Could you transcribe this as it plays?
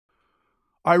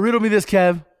All right, riddle me this,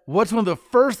 Kev. What's one of the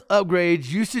first upgrades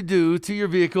you should do to your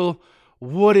vehicle?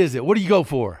 What is it? What do you go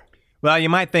for? Well, you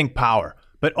might think power,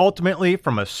 but ultimately,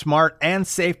 from a smart and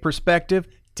safe perspective,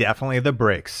 definitely the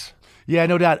brakes. Yeah,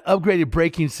 no doubt. Upgraded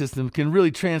braking system can really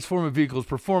transform a vehicle's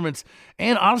performance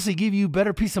and honestly give you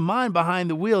better peace of mind behind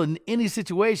the wheel in any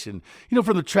situation. You know,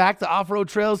 from the track to off-road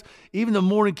trails, even the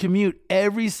morning commute,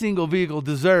 every single vehicle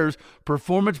deserves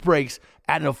performance brakes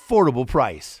at an affordable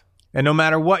price. And no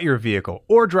matter what your vehicle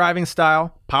or driving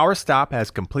style, PowerStop has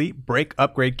complete brake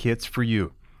upgrade kits for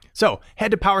you. So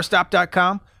head to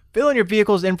PowerStop.com, fill in your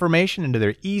vehicle's information into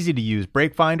their easy-to-use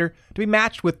brake finder to be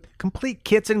matched with complete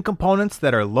kits and components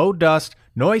that are low dust,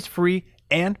 noise-free,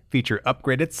 and feature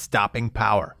upgraded stopping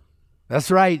power.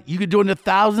 That's right. You could join the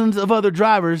thousands of other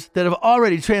drivers that have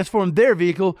already transformed their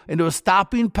vehicle into a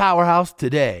stopping powerhouse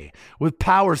today with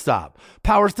PowerStop.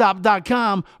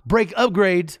 PowerStop.com, brake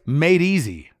upgrades made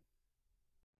easy.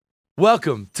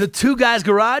 Welcome to Two Guys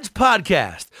Garage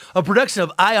Podcast, a production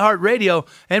of iHeartRadio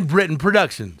and Britain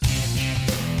Productions.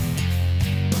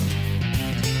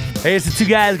 Hey, it's the Two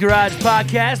Guys Garage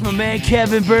Podcast. My man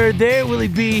Kevin Bird there. Willie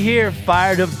B here,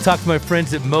 fired up to talk to my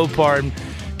friends at Mopar. And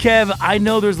Kev, I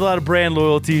know there's a lot of brand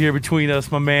loyalty here between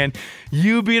us, my man.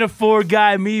 You being a Ford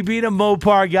guy, me being a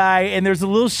Mopar guy, and there's a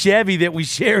little Chevy that we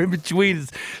share in between.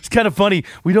 It's kind of funny.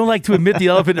 We don't like to admit the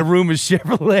elephant in the room is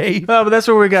Chevrolet. Well, but that's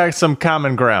where we got some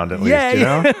common ground, at least, you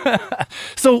know?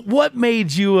 So what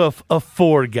made you a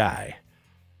Ford guy?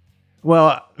 Well,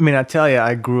 I mean, I tell you,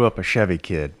 I grew up a Chevy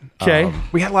kid. Okay.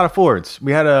 We had a lot of Fords.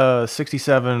 We had a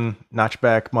 67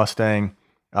 notchback Mustang.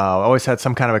 Always had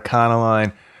some kind of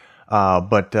Econoline.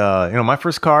 But my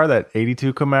first car, that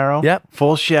 82 Camaro, yep,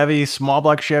 full Chevy, small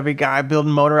block Chevy guy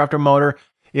building motor after motor.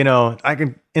 You know, I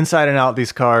can inside and out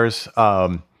these cars.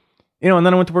 And then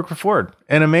I went to work for Ford.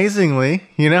 And amazingly,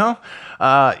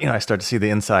 I started to see the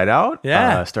inside out.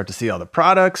 Yeah. Start to see all the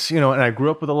products, and I grew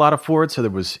up with a lot of Ford. So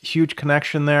there was huge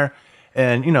connection there.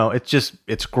 And,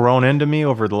 it's grown into me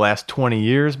over the last 20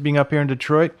 years being up here in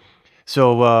Detroit.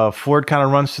 So Ford kind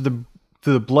of runs through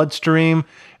the bloodstream.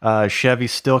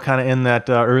 Chevy's still kind of in that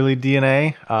early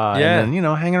DNA. And then,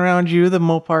 hanging around you, the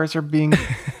Mopars are being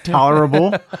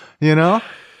tolerable,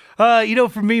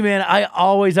 For me, man, I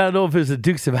don't know if it was the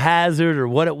Dukes of Hazzard or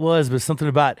what it was, but something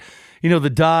about, the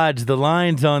Dodge, the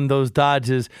lines on those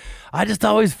Dodges, I just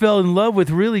always fell in love with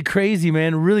really crazy,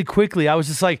 man, really quickly. I was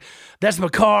just like, that's my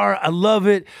car. I love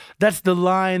it. That's the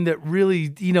line that really,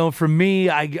 for me,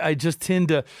 I just tend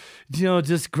to,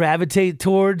 just gravitate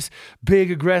towards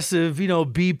big, aggressive,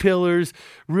 B-pillars,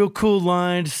 real cool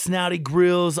lines, snouty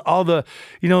grills, all the,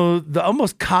 the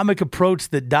almost comic approach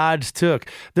that Dodge took.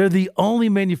 They're the only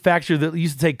manufacturer that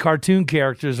used to take cartoon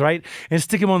characters, right, and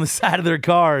stick them on the side of their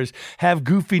cars, have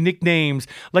goofy nicknames.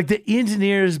 Like the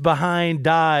engineers behind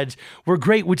Dodge were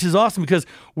great, which is awesome because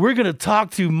we're going to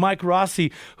talk to Mike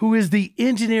Rossi, who is the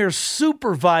engineer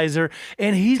supervisor,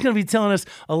 and he's going to be telling us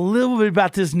a little bit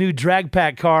about this new drag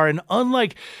pack car. And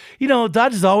unlike,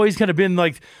 Dodge has always kind of been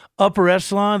like upper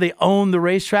echelon. They owned the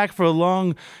racetrack for a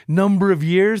long number of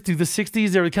years. Through the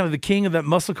 60s, they were kind of the king of that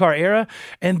muscle car era,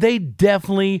 and they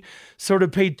definitely sort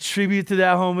of paid tribute to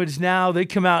that homage. Now they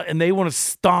come out and they want to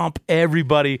stomp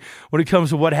everybody when it comes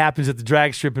to what happens at the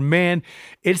drag strip, and man,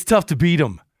 it's tough to beat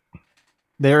them.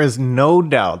 There is no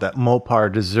doubt that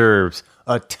Mopar deserves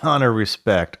a ton of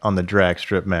respect on the drag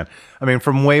strip, man. I mean,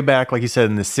 from way back, like you said,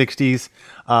 in the 60s,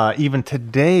 even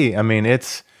today, I mean,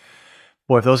 if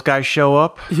those guys show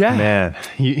up, man,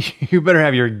 you better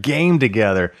have your game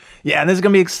together. Yeah, and this is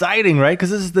going to be exciting, right? Because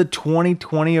this is the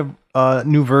 2020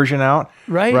 new version out.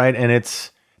 Right.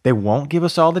 And they won't give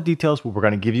us all the details, but we're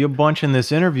going to give you a bunch in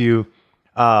this interview.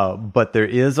 But there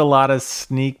is a lot of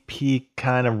sneak peek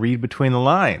kind of read between the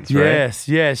lines, right?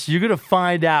 Yes. You're going to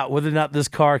find out whether or not this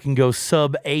car can go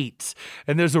sub 8.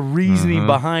 And there's a reasoning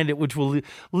behind it, which we'll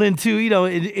lend to,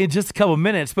 in just a couple of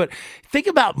minutes. But think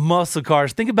about muscle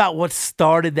cars. Think about what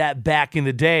started that back in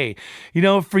the day.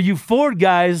 For you Ford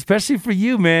guys, especially for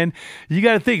you, man, you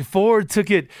got to think Ford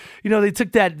took it, they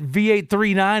took that V8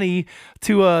 390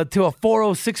 to a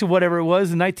 406 or whatever it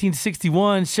was in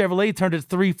 1961. Chevrolet turned its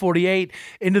 348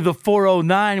 into the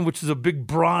 409, which is a big,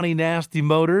 brawny, nasty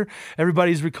motor.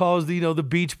 Everybody's recalls the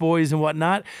Beach Boys and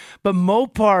whatnot. But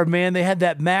Mopar, man, they had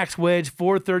that max wedge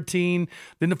 413,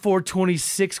 then the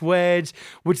 426 wedge,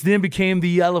 which then became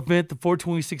the Elephant, the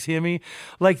 426 Hemi.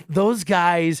 Like those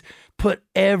guys put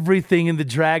everything in the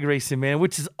drag racing, man,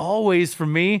 which is always, for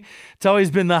me, it's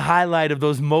always been the highlight of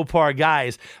those Mopar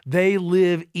guys. They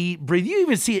live, eat, breathe. You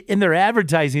even see it in their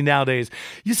advertising nowadays.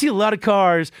 You see a lot of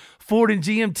cars Ford and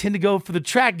GM tend to go for the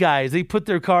track guys. They put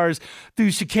their cars through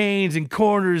chicanes and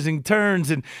corners and turns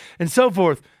and so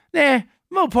forth.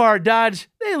 Mopar, Dodge,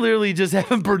 they literally just have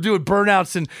them doing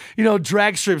burnouts and,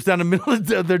 drag strips down the middle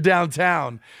of their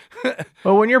downtown.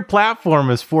 Well, when your platform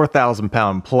is 4,000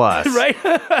 pound plus, right?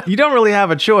 You don't really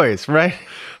have a choice, right?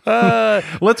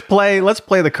 Let's play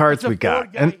the cards we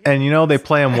got, and they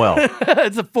play them well.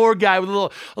 It's a Ford guy with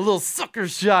a little sucker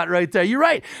shot right there. You're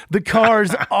right. The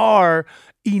cars are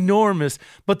enormous,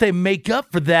 but they make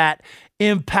up for that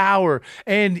in power.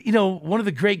 And, one of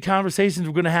the great conversations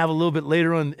we're going to have a little bit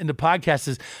later on in the podcast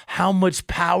is how much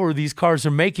power these cars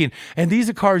are making. And these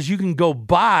are cars you can go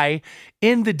buy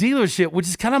in the dealership, which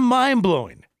is kind of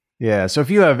mind-blowing. Yeah. So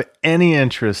if you have any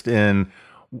interest in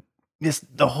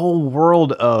the whole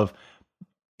world of,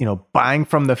 buying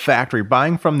from the factory,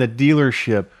 buying from the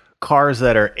dealership, cars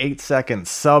that are 8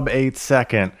 seconds, sub 8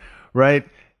 second, right?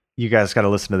 You guys got to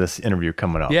listen to this interview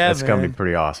coming up. Yeah, it's going to be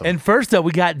pretty awesome. And first up,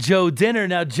 we got Joe Dinner.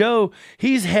 Now, Joe,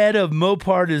 he's head of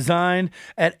Mopar Design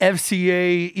at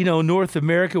FCA, North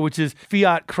America, which is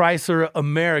Fiat Chrysler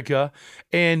America.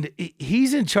 And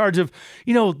he's in charge of,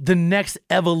 the next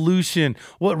evolution,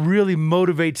 what really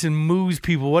motivates and moves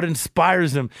people, what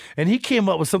inspires them. And he came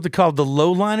up with something called the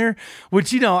Lowliner,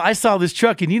 which, I saw this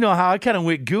truck and how I kind of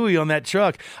went gooey on that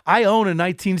truck. I own a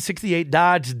 1968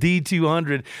 Dodge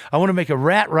D200. I want to make a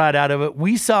rat ride out of it.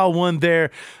 We saw one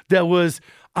there that was,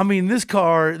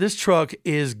 this truck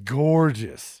is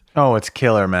gorgeous. Oh, it's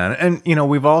killer, man. And,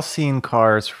 we've all seen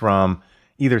cars from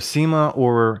either SEMA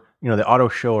or, the auto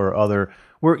show or other,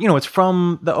 where, it's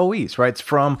from the OEs, right?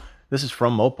 This is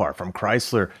from Mopar, from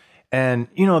Chrysler. And,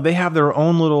 they have their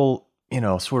own little,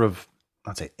 sort of,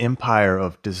 let's say, empire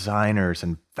of designers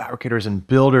and fabricators and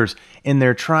builders. And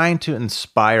they're trying to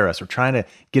inspire us or trying to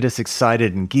get us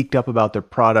excited and geeked up about their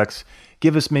products,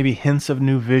 give us maybe hints of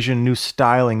new vision, new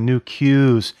styling, new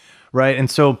cues, right? And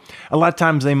so a lot of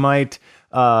times they might,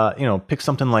 pick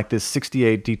something like this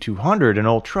 68 D200, an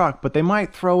old truck, but they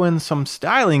might throw in some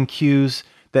styling cues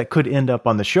that could end up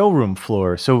on the showroom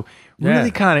floor. So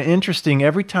really kind of interesting.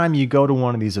 Every time you go to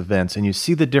one of these events and you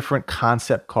see the different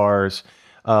concept cars,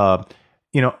 wow,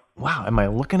 am I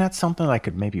looking at something I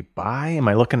could maybe buy? Am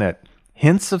I looking at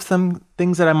hints of some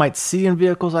things that I might see in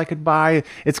vehicles I could buy?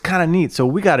 It's kind of neat. So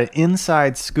we got an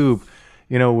inside scoop,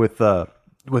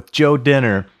 with Joe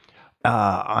Dinner,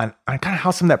 on kind of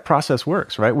how some of that process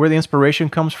works, right? Where the inspiration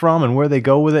comes from and where they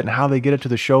go with it and how they get it to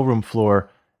the showroom floor.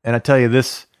 And I tell you,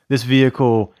 this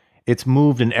vehicle, it's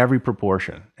moved in every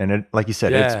proportion. And it, like you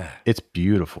said, it's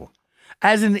beautiful.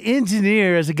 As an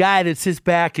engineer, as a guy that sits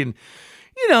back and,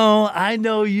 I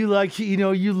know you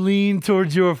you lean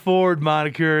towards your Ford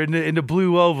moniker in the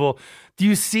blue oval. Do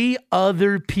you see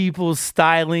other people's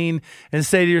styling and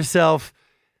say to yourself,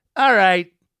 all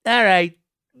right,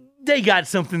 they got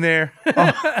something there?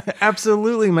 Oh,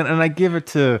 absolutely, man. And I give it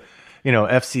to,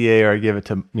 FCA, or I give it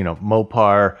to,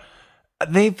 Mopar.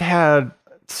 They've had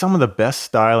some of the best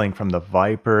styling from the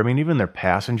Viper. Even their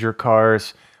passenger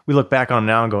cars. We look back on them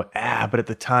now and go, but at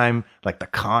the time, like the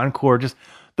Concorde, just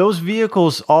those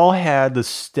vehicles all had the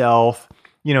stealth,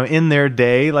 in their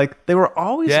day. Like they were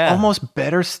always almost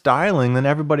better styling than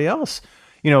everybody else.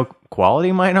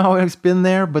 Quality might not always been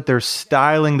there, but their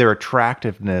styling, their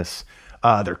attractiveness,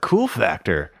 their cool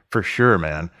factor, for sure,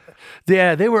 man.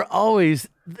 Yeah, they're always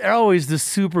the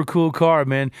super cool car,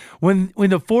 man. When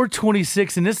the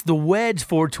 426, and this is the Wedge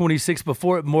 426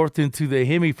 before it morphed into the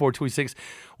Hemi 426,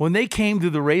 when they came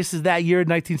to the races that year in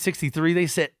 1963, they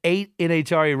set 8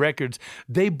 NHRA records.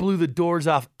 They blew the doors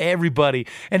off everybody.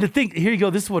 And to think, here you go,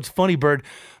 this is what's funny, Bird.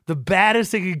 The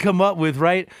baddest they could come up with,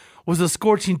 right, was a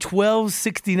scorching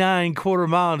 1269 quarter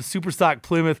mile in super stock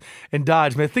Plymouth and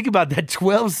Dodge. Man, think about that,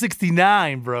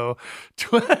 1269, bro.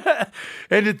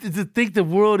 And to think the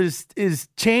world is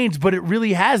changed, but it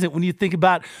really hasn't when you think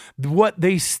about what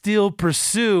they still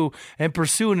pursue and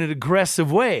pursue in an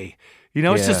aggressive way.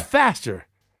 It's just faster.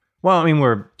 Well,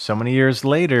 we're so many years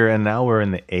later, and now we're in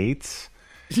the 8s,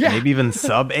 maybe even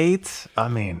sub 8s.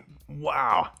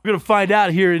 Wow. We're going to find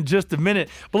out here in just a minute.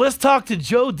 But let's talk to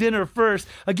Joe Dinner first.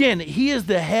 Again, he is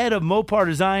the head of Mopar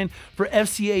Design for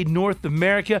FCA North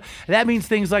America. That means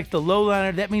things like the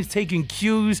Lowliner. That means taking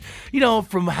cues,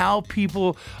 from how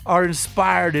people are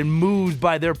inspired and moved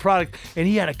by their product. And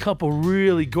he had a couple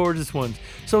really gorgeous ones.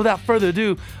 So without further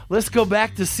ado, let's go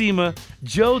back to SEMA.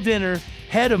 Joe Dinner,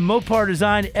 head of Mopar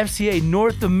Design, FCA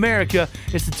North America.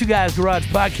 It's the Two Guys Garage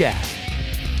Podcast.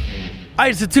 All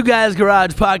right, it's the Two Guys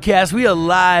Garage podcast. We are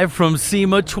live from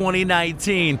SEMA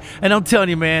 2019. And I'm telling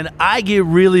you, man, I get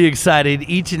really excited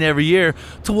each and every year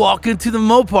to walk into the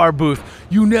Mopar booth.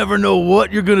 You never know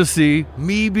what you're going to see.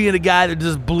 Me being a guy that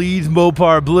just bleeds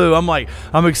Mopar blue,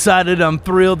 I'm excited, I'm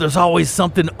thrilled. There's always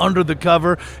something under the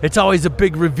cover. It's always a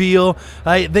big reveal.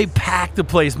 They packed the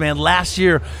place, man. Last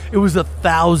year, it was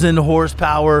 1,000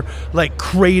 horsepower, like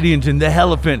crate engine, the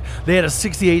Elephant. They had a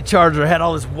 68 Charger, had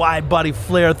all this wide body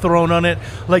flare thrown on it.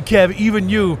 Like, Kev, even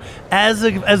you, as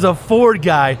a Ford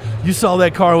guy, you saw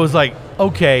that car, was like,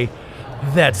 okay,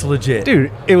 that's legit.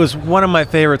 Dude, it was one of my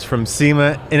favorites from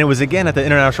SEMA, and it was again at the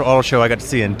International Auto Show I got to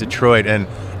see in Detroit. And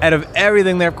out of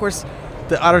everything there, of course,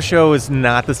 the auto show is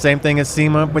not the same thing as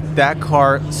SEMA, but that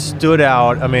car stood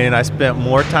out. I mean, I spent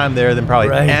more time there than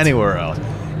probably anywhere else.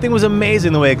 I think it was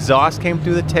amazing the way exhaust came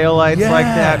through the taillights like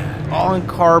that, all in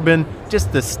carbon.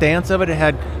 Just the stance of it. It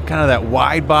had kind of that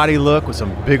wide body look with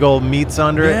some big old meats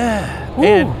under it.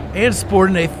 And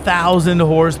sporting 1,000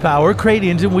 horsepower crate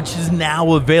engine, which is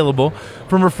now available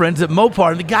from our friends at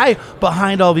Mopar. And the guy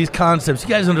behind all these concepts, you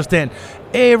guys understand,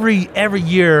 every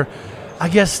year, I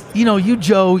guess, you,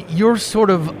 Joe, you're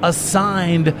sort of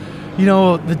assigned,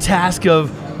 the task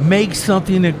of make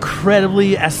something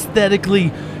incredibly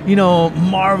aesthetically,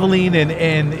 marveling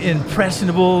and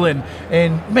impressionable and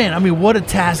man, I mean, what a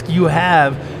task you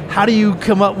have. How do you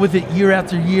come up with it year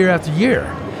after year after year?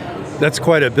 That's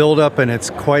quite a build-up, and it's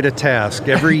quite a task.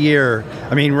 Every year,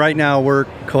 I mean, right now we're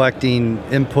collecting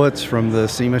inputs from the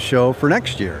SEMA show for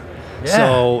next year. Yeah.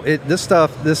 So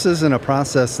this isn't a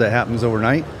process that happens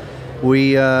overnight.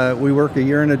 We work a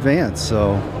year in advance,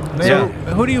 so... So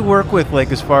who do you work with,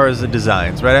 like, as far as the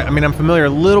designs, right? I mean, I'm familiar a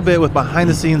little bit with behind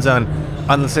the scenes on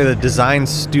let's say, the design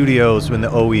studios in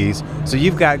the OEs. So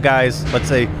you've got guys, let's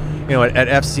say, at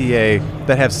FCA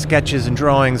that have sketches and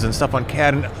drawings and stuff on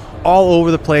CAD and all over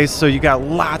the place. So you got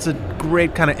lots of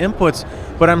great kind of inputs,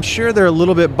 but I'm sure they're a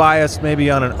little bit biased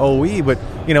maybe on an OE. But,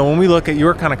 when we look at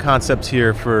your kind of concepts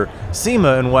here for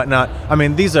SEMA and whatnot, I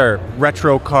mean, these are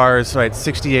retro cars, right?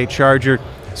 68 Charger.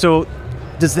 So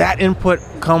does that input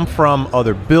come from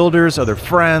other builders, other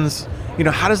friends?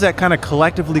 How does that kind of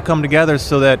collectively come together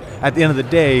so that at the end of the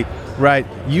day, right,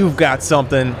 you've got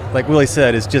something, like Willie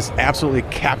said, is just absolutely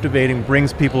captivating,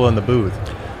 brings people in the booth?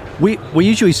 We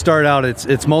usually start out,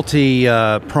 it's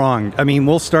multi-pronged. I mean,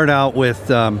 we'll start out with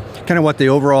kind of what the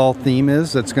overall theme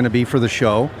is that's going to be for the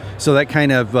show. So that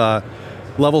kind of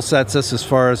level sets us as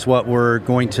far as what we're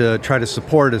going to try to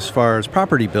support as far as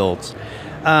property builds.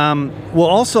 We'll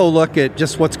also look at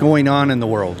just what's going on in the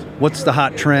world. What's the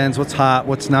hot trends, what's hot,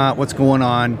 what's not, what's going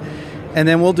on. And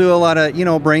then we'll do a lot of,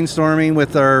 brainstorming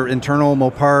with our internal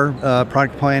Mopar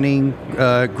product planning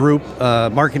group,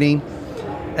 marketing.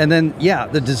 And then,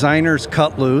 the designers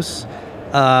cut loose.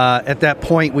 At that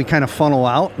point, we kind of funnel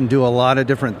out and do a lot of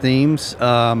different themes,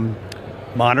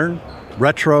 modern,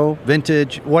 retro,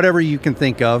 vintage, whatever you can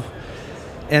think of.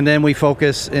 And then we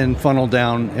focus and funnel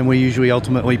down, and we usually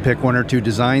ultimately pick one or two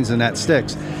designs, and that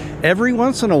sticks. Every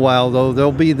once in a while, though,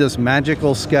 there'll be this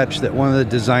magical sketch that one of the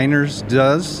designers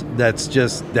does that's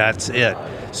it.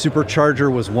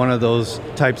 Supercharger was one of those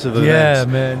types of events.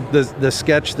 Yeah, man. The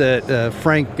sketch that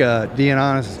Frank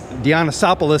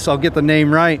Dionysiopoulos, I'll get the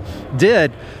name right,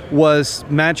 did was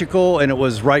magical, and it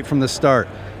was right from the start.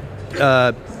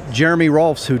 Jeremy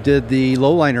Rolfs, who did the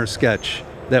Lowliner sketch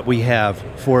that we have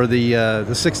for the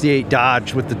 68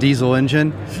 Dodge with the diesel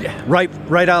engine, right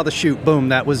out of the chute, boom,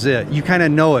 that was it. You kind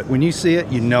of know it. When you see it,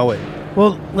 you know it.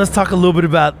 Well, let's talk a little bit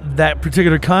about that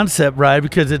particular concept, right?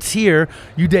 Because it's here.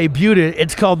 You debuted it.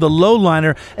 It's called the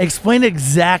Lowliner. Explain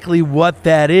exactly what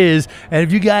that is. And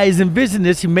if you guys envision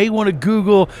this, you may want to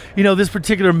Google, this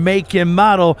particular make and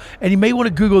model, and you may want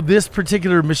to Google this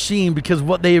particular machine because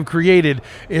what they have created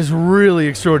is really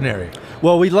extraordinary.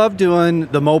 Well, we love doing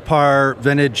the Mopar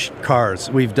vintage cars.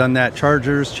 We've done that,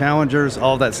 Chargers, Challengers,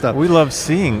 all that stuff. We love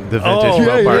seeing the vintage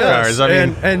Mopar cars. I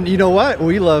mean, and you know what?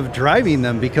 We love driving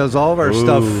them because all of our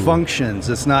stuff functions.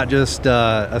 It's not just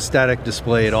a static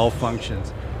display. It all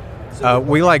functions.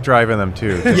 We like driving them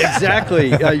too.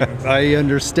 Exactly. I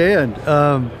understand.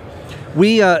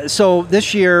 So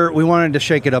this year we wanted to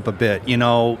shake it up a bit.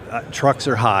 Trucks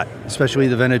are hot, especially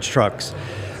the vintage trucks.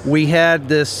 We had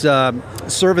this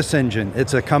service engine.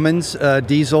 It's a Cummins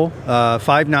diesel,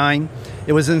 5.9.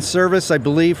 It was in service, I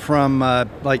believe, from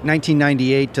like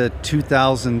 1998 to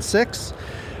 2006.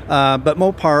 But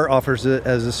Mopar offers it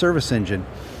as a service engine.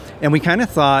 And we kind of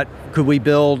thought, could we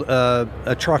build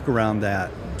a truck around that?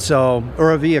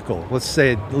 Or a vehicle, let's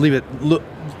say, leave it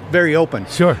very open.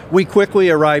 Sure. We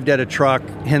quickly arrived at a truck,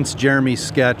 hence Jeremy's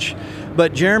sketch.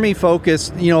 But Jeremy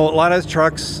focused, a lot of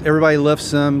trucks, everybody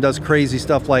lifts them, does crazy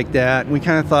stuff like that. And we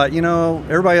kind of thought,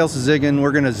 everybody else is zigging,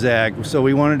 we're going to zag. So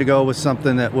we wanted to go with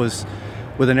something that was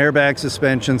with an airbag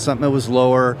suspension, something that was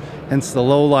lower, hence the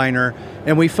low liner.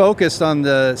 And we focused on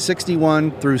the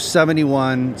 61 through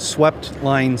 71 swept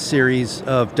line series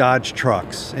of Dodge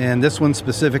trucks. And this one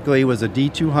specifically was a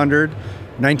D200,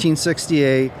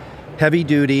 1968, heavy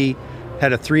duty,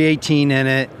 had a 318 in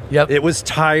it. Yep. It was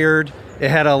tired. It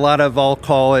had a lot of, I'll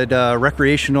call it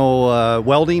recreational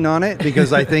welding on it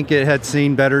because I think it had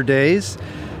seen better days.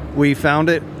 We found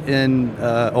it in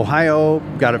Ohio,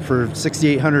 got it for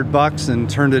 $6,800 and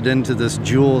turned it into this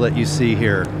jewel that you see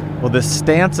here. Well, the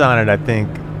stance on it, I think,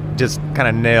 just kind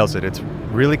of nails it. It's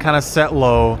really kind of set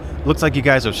low. Looks like you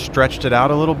guys have stretched it out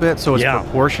a little bit, so its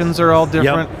proportions are all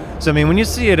different. Yep. So, I mean, when you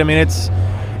see it, I mean,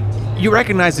 you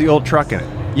recognize the old truck in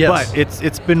it. Yes. But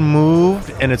it's been moved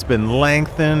and it's been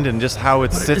lengthened and just how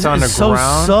it sits on the ground. It's so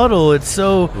subtle. It's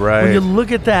so right. When you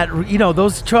look at that,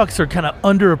 those trucks are kind of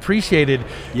underappreciated.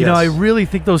 Yes. I really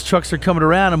think those trucks are coming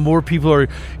around and more people are,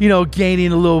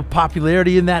 gaining a little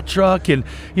popularity in that truck and,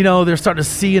 they're starting to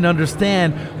see and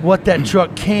understand what that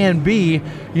truck can be,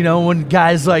 when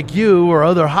guys like you or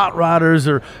other hot rodders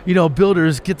or,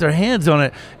 builders get their hands on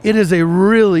it. It is a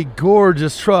really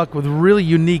gorgeous truck with really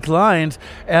unique lines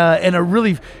and a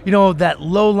really that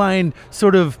low line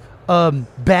sort of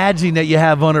badging that you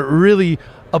have on it really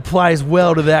applies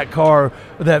well to that car,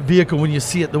 or that vehicle when you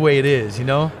see it the way it is,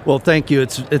 Well, thank you.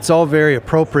 It's all very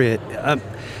appropriate.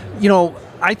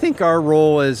 I think our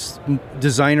role as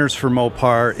designers for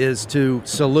Mopar is to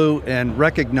salute and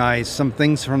recognize some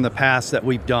things from the past that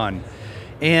we've done.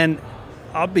 And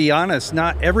I'll be honest,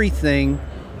 not everything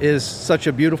is such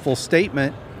a beautiful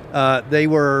statement. They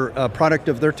were a product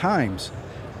of their times.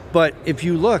 But if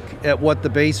you look at what the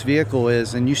base vehicle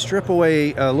is and you strip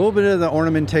away a little bit of the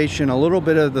ornamentation, a little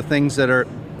bit of the things that are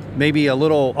maybe a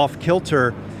little off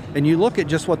kilter, and you look at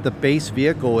just what the base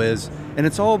vehicle is, and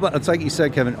it's like you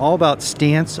said, Kevin, all about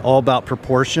stance, all about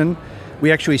proportion.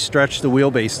 We actually stretched the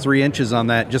wheelbase 3 inches on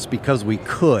that just because we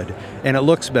could, and it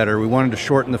looks better. We wanted to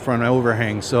shorten the front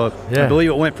overhang, so I believe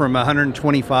it went from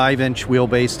 125-inch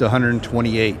wheelbase to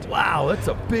 128. Wow, that's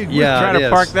a big trying to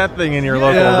park that thing in your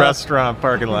local restaurant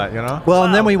parking lot, Well,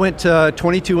 and then we went to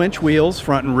 22-inch wheels,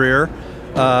 front and rear.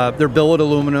 They're billet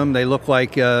aluminum. They look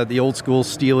like the old school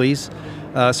Steelies.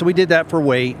 So we did that for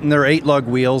weight, and they're 8-lug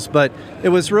wheels, but it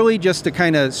was really just to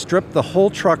kind of strip the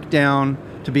whole truck down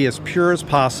to be as pure as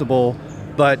possible,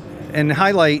 and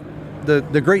highlight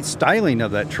the great styling of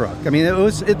that truck. I mean,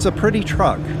 it's a pretty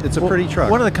truck. It's a pretty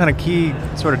truck. One of the kind of key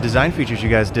sort of design features you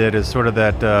guys did is sort of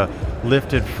that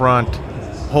lifted front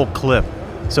whole clip.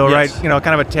 So yes. right,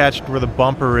 kind of attached where the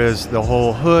bumper is, the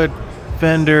whole hood,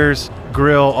 fenders,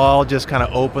 grill, all just kind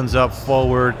of opens up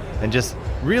forward and just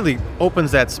really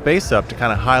opens that space up to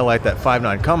kind of highlight that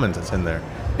 5.9 Cummins that's in there.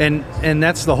 And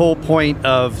that's the whole point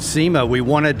of SEMA. We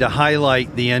wanted to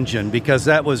highlight the engine because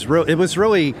it was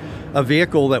really a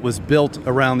vehicle that was built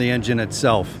around the engine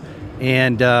itself.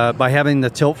 And by having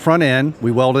the tilt front end,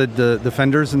 we welded the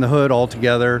fenders and the hood all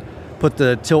together, put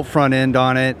the tilt front end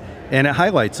on it, and it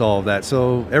highlights all of that.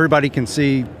 So everybody can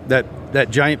see that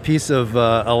giant piece of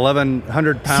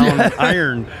 1,100-pound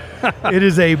iron. It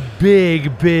is a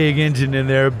big, big engine in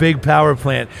there, a big power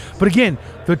plant. But again,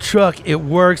 the truck, it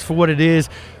works for what it is.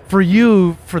 For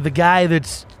you, for the guy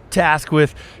that's tasked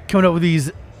with coming up with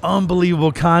these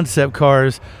unbelievable concept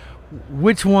cars,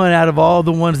 which one out of all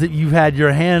the ones that you've had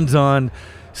your hands on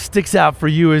sticks out for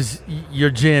you as your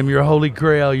gem, your holy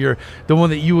grail, the one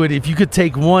that you would, if you could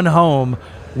take one home,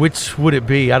 which would it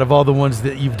be out of all the ones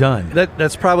that you've done?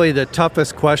 That's probably the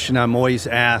toughest question I'm always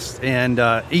asked. And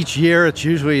each year, it's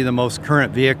usually the most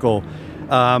current vehicle.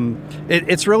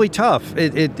 It's really tough.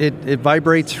 It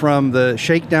vibrates from the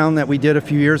shakedown that we did a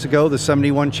few years ago, the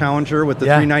 71 Challenger with the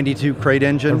 392 crate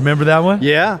engine. Remember that one?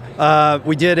 Yeah.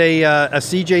 We did a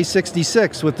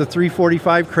CJ66 with the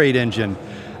 345 crate engine.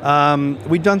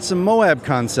 We've done some Moab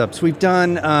concepts. We've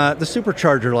done the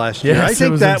Supercharger last year. Yes, I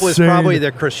think that was probably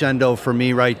the crescendo for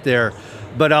me right there.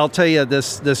 But I'll tell you,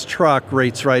 this truck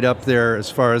rates right up there as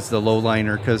far as the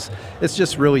lowliner because it's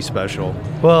just really special.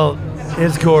 Well,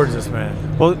 it's gorgeous,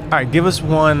 man. Well, all right, give us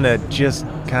one that just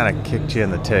kind of kicked you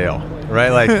in the tail, right?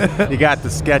 Like you got the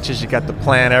sketches, you got the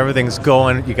plan, everything's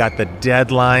going, you got the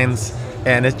deadlines,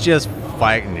 and it's just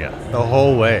fighting you the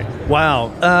whole way. Wow.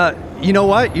 You know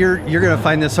what? You're going to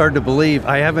find this hard to believe.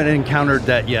 I haven't encountered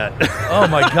that yet. Oh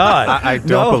my God. I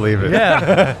don't believe it.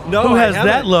 Yeah. No, Who I has that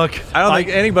haven't. look? I don't think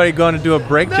anybody going to do a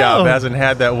brake job hasn't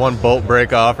had that one bolt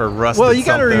break off or rusted. Well, you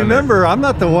got to something. remember, I'm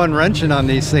not the one wrenching on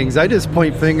these things. I just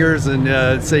point fingers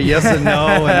and say yes and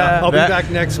no, and I'll be back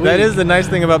next week. That is the nice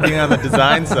thing about being on the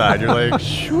design side. You're like,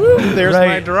 shoo, there's my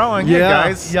Right. drawing. Yeah. Hey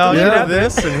guys, Y'all deliver get it.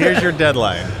 this, and here's your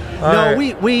deadline. No,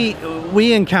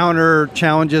 we encounter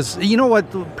challenges. You know what?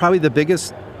 Probably the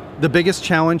biggest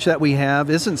challenge that we have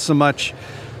isn't so much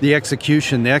the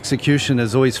execution. The execution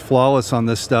is always flawless on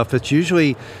this stuff. It's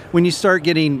usually when you start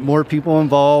getting more people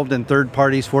involved and third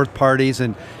parties, fourth parties,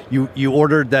 and you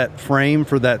ordered that frame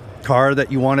for that car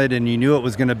that you wanted and you knew it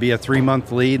was going to be a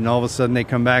 3-month lead, and all of a sudden they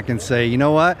come back and say, you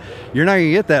know what? You're not going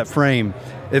to get that frame.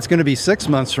 It's going to be 6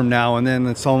 months from now, and then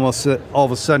it's almost all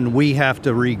of a sudden we have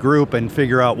to regroup and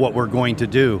figure out what we're going to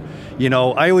do. You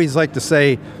know, I always like to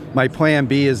say my plan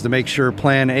B is to make sure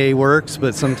plan A works,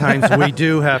 but sometimes we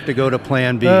do have to go to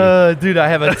plan B. Dude, I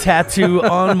have a tattoo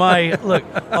on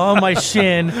my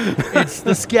shin. It's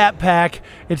the Scat Pack.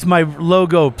 It's my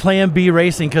logo, Plan B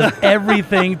Racing, because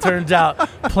everything turns out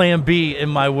Plan B in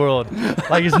my world.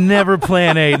 Like, it's never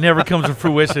Plan A. It never comes to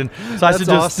fruition. So I should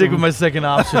just stick awesome. with my second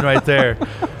option right there.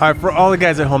 All right, for all the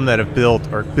guys at home that have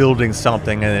built or building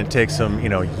something and it takes them,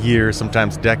 years,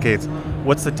 sometimes decades,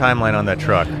 what's the timeline on that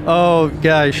truck? Oh,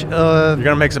 gosh. You're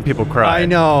gonna make some people cry. I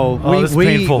know. Oh, this is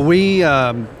painful. We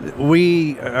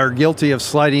are guilty of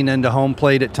sliding into home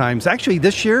plate at times. Actually,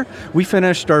 this year, we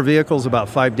finished our vehicles about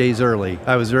 5 days early.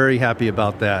 I was very happy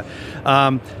about that.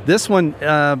 This one,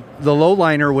 the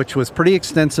Lowliner, which was pretty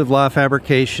extensive law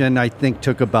fabrication, I think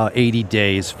took about 80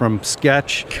 days from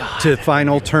sketch to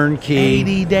final turnkey.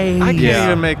 80 days. I can't Yeah.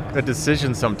 even make a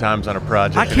decision sometimes on a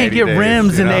project. I in can't 80 get days,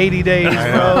 rims you in know? 80 days,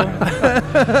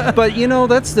 bro. But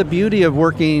that's the beauty of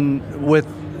working with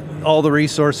all the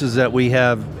resources that we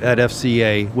have at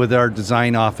FCA with our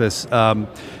design office, and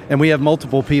we have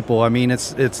multiple people. I mean,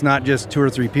 it's not just 2 or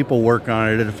 3 people work on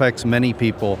it; it affects many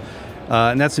people,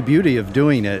 and that's the beauty of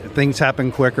doing it. Things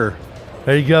happen quicker.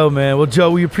 There you go, man. Well,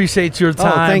 Joe, we appreciate your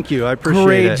time. thank you. I appreciate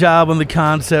Great it. job on the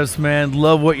concepts, man.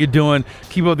 Love what you're doing.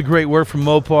 Keep up the great work from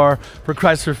Mopar, for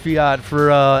Chrysler Fiat,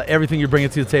 for everything you're bringing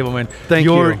to the table, man. Thank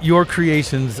you. Your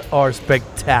creations are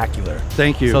spectacular.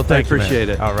 Thank you. So thank you, man. appreciate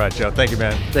it. All right, Joe. Thank you,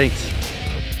 man. Thanks.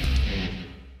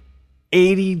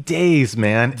 80 days,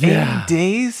 man. Yeah. 80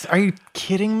 days? Are you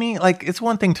kidding me? Like, it's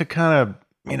one thing to kind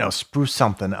of, spruce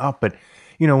something up, but,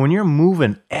 when you're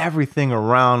moving everything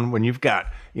around, when you've got,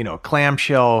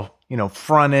 clamshell,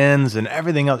 front ends and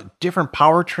everything else, different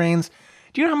powertrains.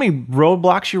 Do you know how many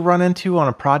roadblocks you run into on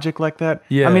a project like that?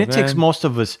 Yeah, I mean, it takes man. most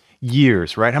of us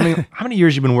years, right? How many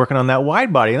years you been working on that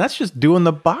wide body? And that's just doing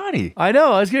the body. I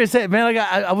know. I was going to say, man, like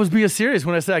I was being serious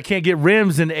when I said I can't get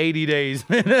rims in 80 days.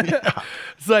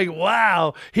 It's like,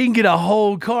 wow, he can get a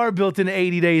whole car built in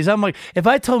 80 days. I'm like, if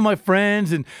I told my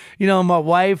friends and, my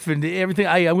wife and everything,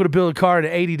 I'm going to build a car in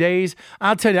 80 days,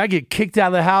 I'll tell you, I get kicked out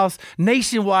of the house.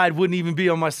 Nationwide wouldn't even be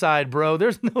on my side, bro.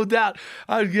 There's no doubt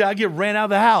I get ran out of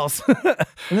the house.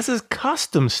 And this is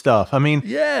custom stuff. I mean,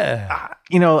 Yeah.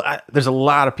 there's a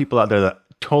lot of people out there that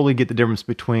totally get the difference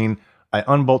between I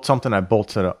unbolt something, I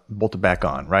bolt it back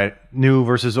on, right? New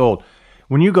versus old.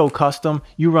 When you go custom,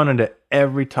 you run into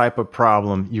every type of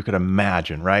problem you could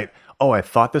imagine, right? Oh, I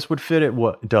thought this would fit it.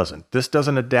 Well, it doesn't. This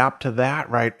doesn't adapt to that,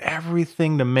 right?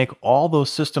 Everything to make all those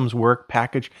systems work,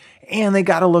 package, and they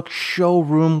got to look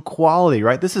showroom quality,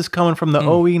 right? This is coming from the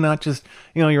OE, not just,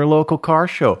 your local car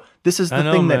show. This is the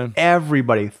thing man. that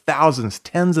everybody, thousands,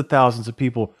 tens of thousands of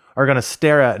people are going to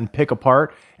stare at and pick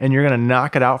apart, and you're going to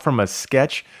knock it out from a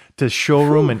sketch to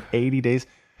showroom in 80 days.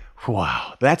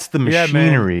 Wow, that's the Yeah, man.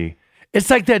 machinery. It's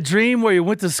like that dream where you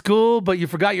went to school, but you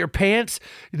forgot your pants.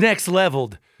 Next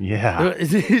leveled. Yeah.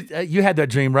 You had that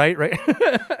dream, right? Right.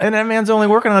 And that man's only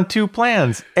working on 2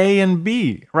 plans, A and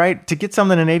B, right? To get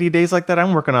something in 80 days like that,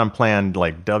 I'm working on plan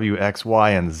like W, X,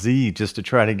 Y, and Z just to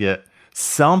try to get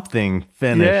something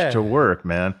finished Yeah. to work,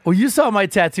 man. Well, you saw my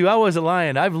tattoo. I wasn't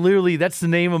lying. that's the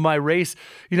name of my race.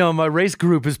 My race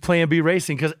group is Plan B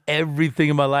Racing because everything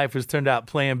in my life has turned out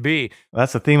Plan B.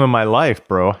 That's the theme of my life,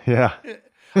 bro. Yeah.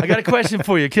 I got a question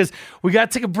for you because we got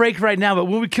to take a break right now. But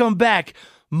when we come back,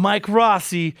 Mike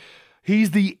Rossi,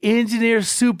 he's the engineer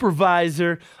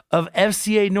supervisor of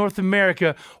FCA North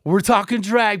America. We're talking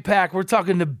drag pack. We're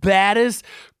talking the baddest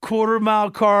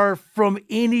quarter-mile car from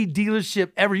any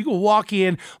dealership ever. You can walk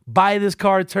in, buy this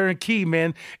car turnkey,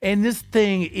 man. And this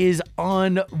thing is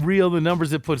unreal, the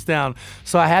numbers it puts down.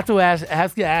 So I have to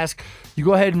ask, you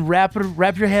go ahead and wrap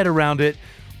your head around it.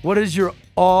 What is your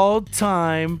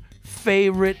all-time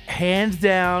favorite, hands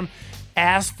down,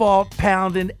 asphalt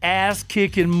pounding, ass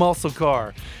kicking muscle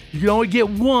car. You can only get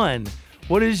one.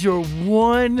 What is your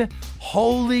one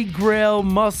holy grail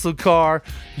muscle car?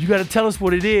 You got to tell us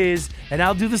what it is, and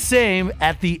I'll do the same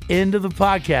at the end of the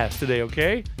podcast today,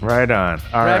 okay? Right on.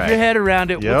 All right. Wrap your head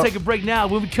around it. Yep. We'll take a break now.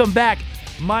 When we come back,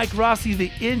 Mike Rossi,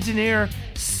 the engineer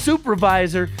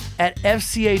supervisor at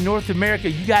FCA North America.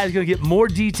 You guys are going to get more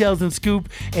details and scoop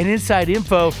and inside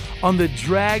info on the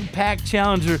Drag Pack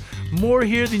Challenger. More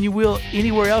here than you will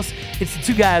anywhere else. It's the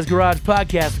Two Guys Garage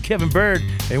Podcast with Kevin Bird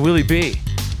and Willie B.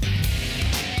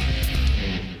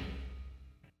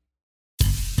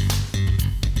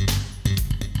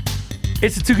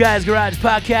 It's the Two Guys Garage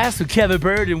Podcast with Kevin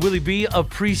Bird and Willie B.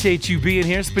 Appreciate you being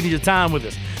here, spending your time with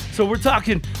us. So we're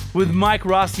talking with Mike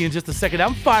Rossi in just a second.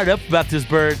 I'm fired up about this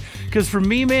bird because for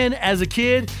me, man, as a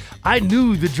kid, I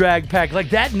knew the Drag Pack.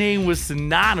 Like, that name was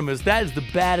synonymous. That is the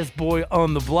baddest boy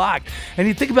on the block. And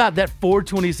you think about that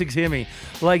 426 Hemi.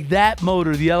 Like, that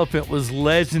motor, the Elephant, was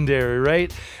legendary,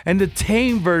 right? And the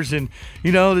tame version,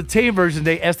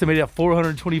 they estimated at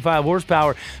 425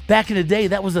 horsepower. Back in the day,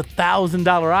 that was a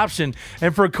 $1,000 option.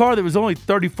 And for a car that was only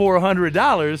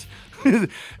 $3,400,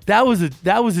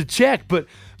 that was a check. But,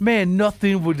 man,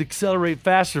 nothing would accelerate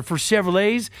faster. For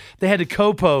Chevrolets, they had the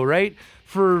Copo, right?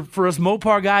 For us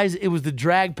Mopar guys, it was the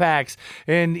drag packs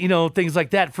and, things like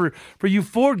that. For you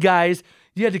Ford guys,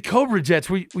 you had the Cobra Jets.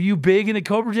 Were you big into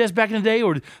Cobra Jets back in the day,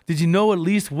 or did you know at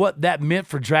least what that meant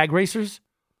for drag racers?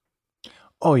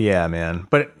 Oh, yeah, man.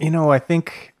 But, I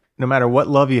think no matter what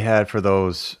love you had for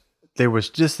those, there was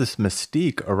just this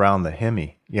mystique around the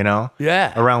Hemi,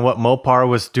 Yeah. Around what Mopar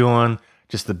was doing,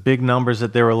 just the big numbers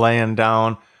that they were laying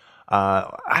down.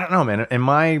 I don't know, man. In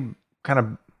my kind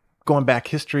of going back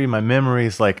history, my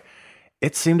memories, like,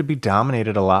 it seemed to be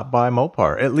dominated a lot by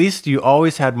Mopar. At least you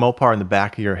always had Mopar in the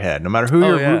back of your head. No matter who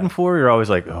you're rooting for, you're always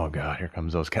like, oh, God, here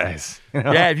comes those guys.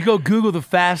 Yeah, if you go Google the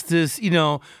fastest,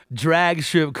 drag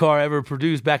strip car ever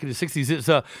produced back in the 60s,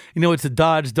 it's a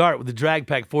Dodge Dart with the drag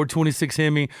pack, 426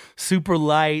 Hemi, super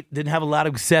light, didn't have a lot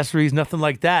of accessories, nothing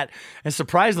like that. And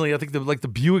surprisingly, I think the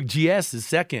Buick GS is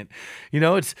second.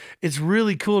 It's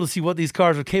really cool to see what these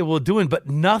cars are capable of doing, but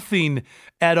nothing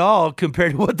at all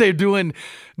compared to what they're doing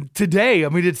today. I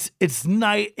mean, it's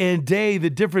night and day, the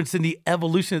difference in the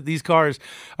evolution that these cars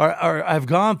have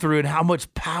gone through and how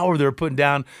much power they're putting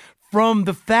down from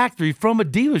the factory, from a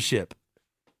dealership.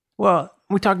 Well,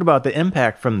 we talked about the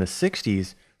impact from the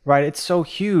 60s, right? It's so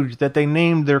huge that they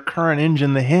named their current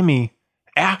engine the Hemi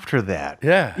after that.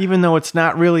 Yeah. Even though it's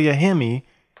not really a Hemi,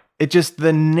 it just,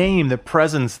 the name, the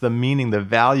presence, the meaning, the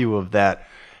value of that,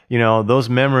 those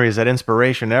memories, that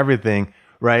inspiration, everything,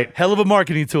 right? Hell of a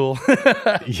marketing tool.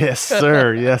 Yes,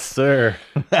 sir. Yes, sir.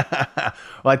 Well,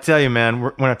 I tell you, man,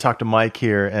 we're going to talk to Mike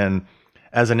here, and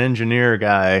as an engineer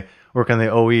guy working on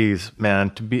the OEs, man,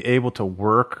 to be able to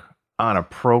work on a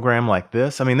program like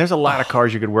this. I mean, there's a lot of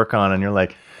cars you could work on, and you're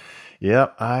like,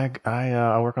 yep, I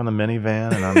work on the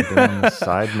minivan, and I'm doing the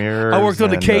side mirrors. I worked on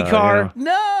the K car.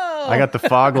 No, I got the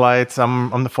fog lights.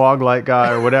 I'm the fog light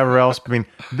guy or whatever else. I mean,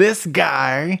 this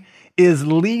guy is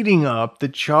leading up the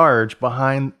charge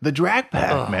behind the drag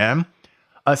pack, man.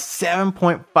 A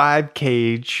 7.5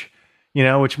 cage,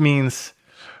 which means,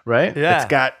 right? Yeah. It's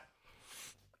got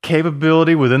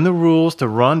capability within the rules to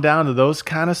run down to those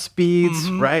kind of speeds,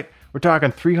 right? We're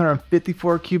talking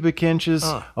 354 cubic inches,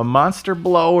 a monster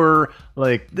blower.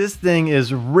 Like, this thing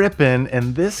is ripping,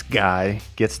 and this guy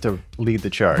gets to lead the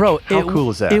charge. Bro, how cool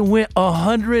is that? It went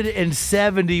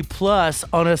 170 plus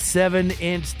on a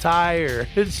 7-inch tire.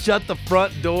 It shut the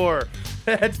front door.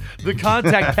 The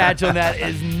contact patch on that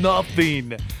is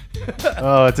nothing.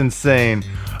 Oh, it's insane.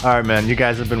 All right, man, you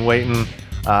guys have been waiting.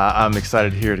 I'm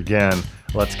excited to hear it again.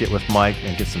 Let's get with Mike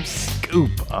and get some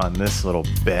scoop on this little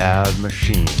bad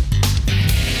machine.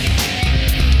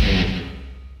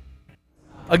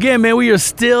 Again, man, we are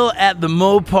still at the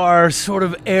Mopar sort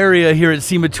of area here at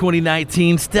SEMA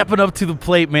 2019. Stepping up to the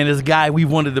plate, man, is a guy we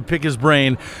wanted to pick his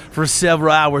brain for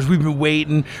several hours. We've been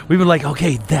waiting. We've been like,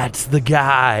 okay, that's the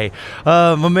guy.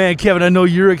 My man, Kevin, I know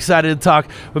you're excited to talk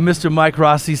with Mr. Mike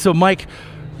Rossi. So, Mike,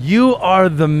 you are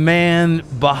the man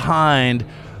behind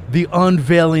the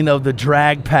unveiling of the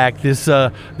drag pack this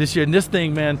year. And this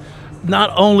thing, man,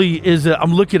 not only is it,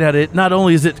 I'm looking at it, not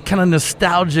only is it kind of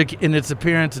nostalgic in its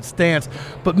appearance, its stance,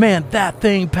 but man, that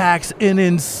thing packs an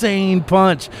insane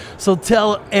punch. So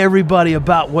tell everybody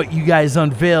about what you guys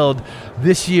unveiled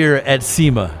this year at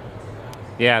SEMA.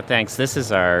 Yeah, thanks. This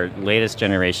is our latest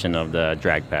generation of the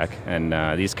drag pack,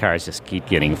 and these cars just keep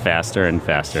getting faster and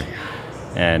faster.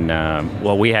 And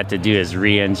what we had to do is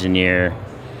re-engineer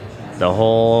the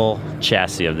whole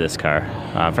chassis of this car.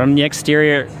 From the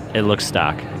exterior, it looks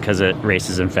stock because it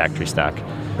races in factory stock.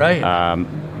 Right.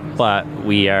 But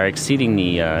we are exceeding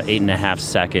the 8.5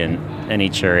 second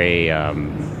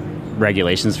NHRA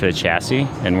regulations for the chassis,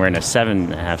 and we're in a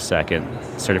 7.5 second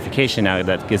certification now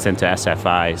that gets into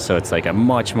SFI, so it's like a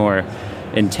much more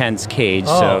intense cage.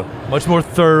 So much more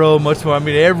thorough, much more, I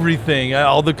mean, everything,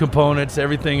 all the components,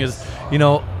 everything is,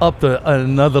 up to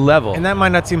another level. And that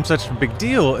might not seem such a big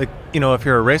deal, if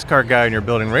you're a race car guy and you're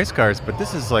building race cars, but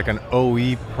this is like an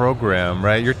OE program,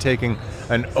 right? You're taking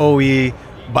an OE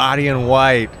body in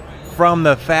white from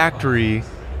the factory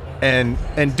and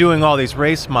doing all these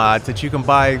race mods that you can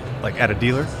buy like at a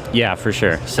dealer. Yeah, for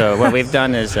sure. So what we've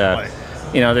done is,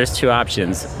 there's two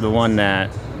options. The one that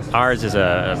ours is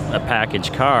a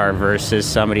package car versus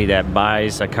somebody that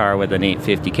buys a car with an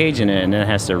 850 cage in it and then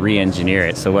has to re-engineer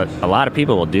it. So what a lot of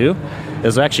people will do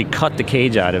is they'll actually cut the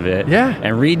cage out of it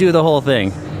and redo the whole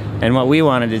thing. And what we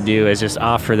wanted to do is just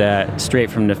offer that straight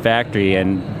from the factory.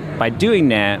 And by doing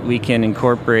that, we can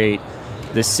incorporate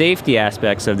the safety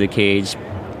aspects of the cage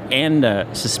and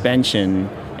the suspension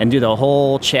and do the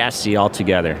whole chassis all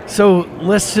together. So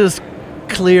let's just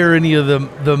clear any of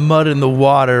the mud in the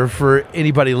water for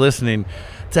anybody listening.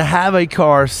 To have a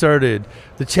car certed,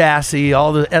 the chassis,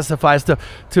 all the SFI stuff,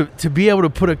 to be able to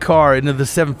put a car into the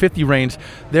 750 range,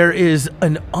 there is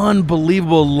an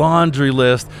unbelievable laundry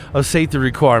list of safety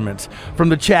requirements, from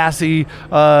the chassis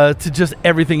to just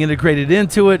everything integrated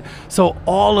into it. So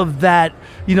all of that,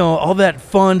 all that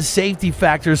fun safety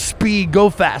factors, speed, go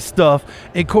fast stuff,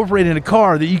 incorporated in a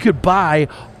car that you could buy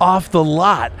off the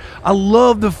lot. I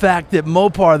love the fact that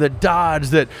Mopar, that Dodge,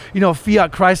 that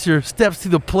Fiat Chrysler steps to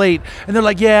the plate and they're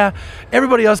like, yeah,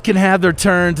 everybody else can have their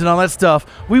turns and all that stuff.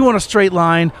 We want a straight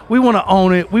line. We want to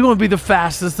own it. We want to be the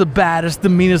fastest, the baddest, the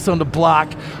meanest on the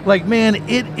block. Like, man,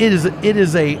 it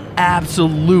is a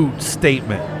absolute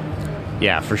statement.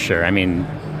 Yeah, for sure. I mean,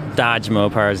 Dodge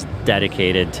Mopar is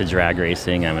dedicated to drag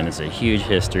racing. I mean, it's a huge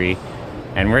history,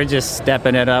 and we're just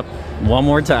stepping it up one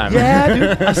more time. Yeah,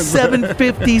 dude, a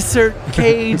 750 cert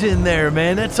cage in there,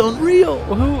 man. That's unreal.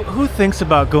 Well, who thinks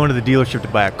about going to the dealership to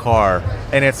buy a car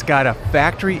and it's got a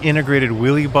factory integrated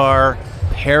wheelie bar,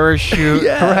 parachute,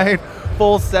 right?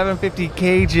 Full 750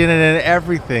 cage in it and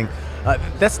everything.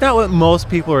 That's not what most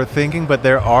people are thinking, but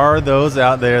there are those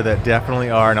out there that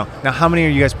definitely are. Now, how many are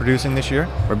you guys producing this year?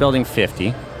 We're building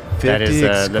 50. 50 that is,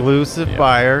 exclusive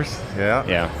buyers.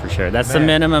 Yeah, for sure. That's the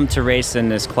minimum to race in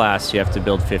this class. You have to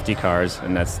build 50 cars,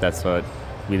 and that's what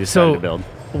we decided to build.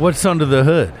 What's under the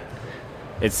hood?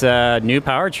 It's a new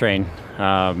powertrain.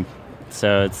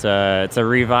 So it's a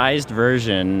revised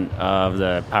version of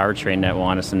the powertrain that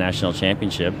won us the national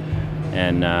championship,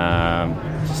 and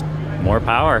just more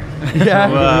power.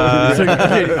 Yeah. So,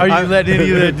 are you letting any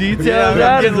of the details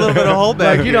out? I'm getting a little bit of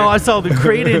holdback. Like, I saw the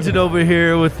crate engine over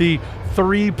here with the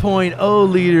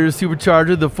 3.0 liter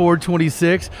supercharger, the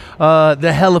 426,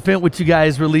 the Elephant, which you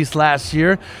guys released last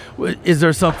year. Is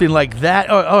there something like that?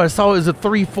 I saw it was a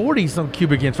 340 some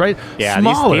cubic inch, right? Yeah,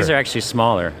 smaller. These are actually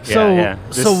smaller.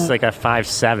 This is like a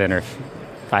 5.7 or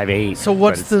 5.8. So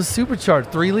what's the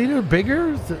supercharged? 3 liter,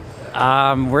 bigger?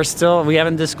 We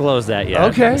haven't disclosed that yet.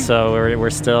 Okay. So we're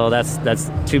still, that's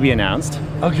to be announced.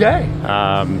 Okay.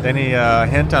 Any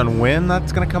hint on when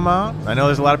that's going to come out? I know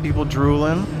there's a lot of people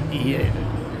drooling. Yeah,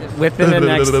 within the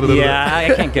next,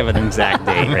 I can't give an exact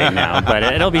date right now, but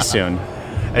it'll be soon.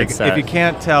 If you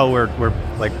can't tell, we're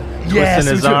like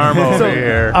twisting his arm over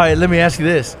here. All right, let me ask you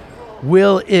this.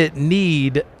 Will it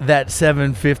need that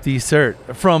 750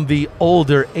 cert from the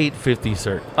older 850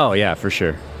 cert? Oh, yeah, for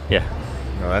sure. Yeah.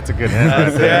 No, that's a good hint right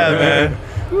there,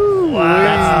 man.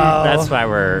 Wow.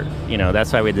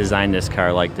 That's why we designed this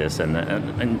car like this,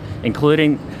 and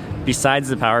including, besides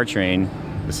the powertrain,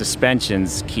 the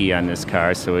suspension's key on this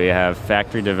car. So we have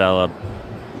factory developed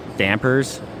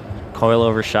dampers,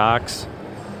 coilover shocks,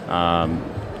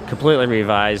 completely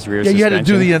revised rear suspension. You had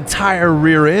to do the entire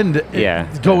rear end.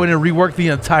 Go in and rework the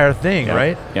entire thing,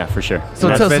 right? Yeah, for sure. So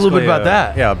tell us a little bit about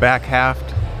that. Yeah, back half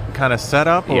kind of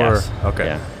setup, or yes.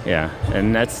 Okay. Yeah,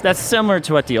 and that's similar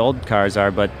to what the old cars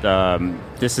are, but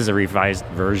this is a revised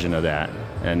version of that.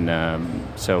 And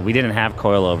so we didn't have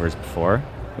coilovers before.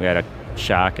 We had a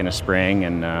shock and a spring,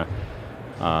 and I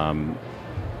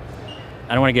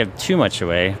don't want to give too much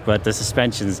away, but the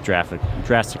suspension's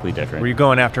drastically different. Were you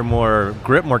going after more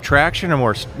grip, more traction, or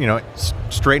more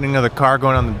straightening of the car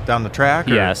going down the track?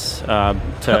 Or? Yes,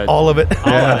 all of it.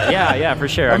 Yeah, for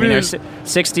sure. I mean, our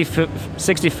 60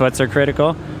 foots are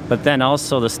critical, but then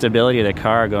also the stability of the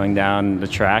car going down the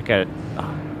track at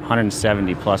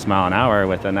 170 plus mile an hour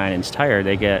with a 9-inch tire.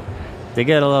 They get they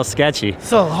get a little sketchy.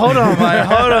 So hold on, Mike.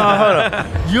 Hold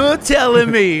on. You're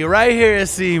telling me right here at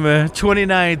SEMA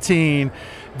 2019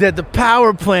 that the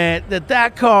power plant,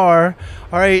 that car,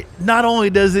 all right, not only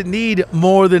does it need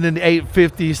more than an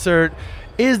 850 cert,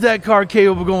 is that car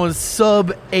capable of going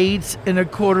sub 8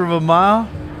 1/4 mile?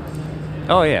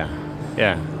 Oh yeah,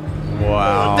 yeah.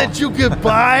 Wow. That you could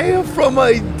buy from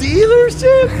a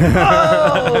dealership?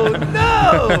 Oh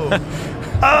no!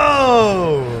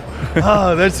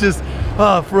 Oh, that's just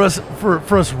for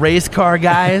us race car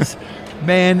guys,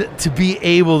 man. To be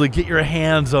able to get your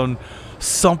hands on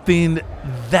something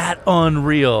that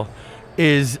unreal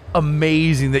is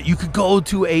amazing. That you could go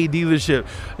to a dealership.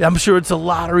 I'm sure it's a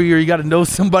lottery, or you got to know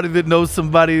somebody that knows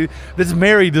somebody that's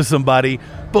married to somebody.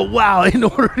 But wow, in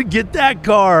order to get that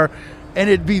car and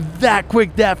it'd be that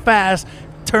quick, that fast,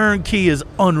 turnkey is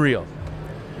unreal.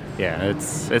 Yeah,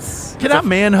 it's. Can I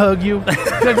man hug you? That's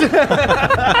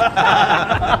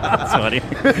funny.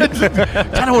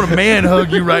 I don't want to man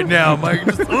hug you right now, Mike.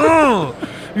 Just,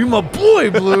 you're my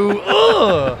boy, Blue.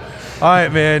 All right,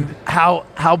 man.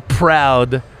 How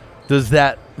proud does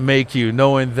that make you,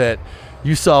 knowing that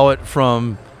you saw it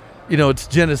from, it's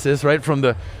Genesis, right? From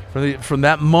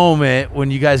that moment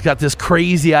when you guys got this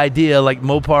crazy idea like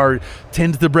Mopar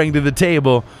tends to bring to the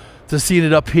table, to seeing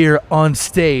it up here on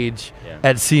stage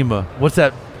at SEMA. What's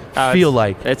that feel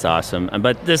like? It's awesome.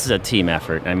 But this is a team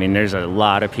effort. I mean, there's a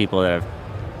lot of people that have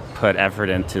put effort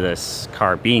into this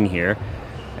car being here.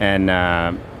 And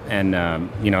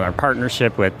our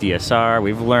partnership with DSR,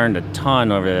 we've learned a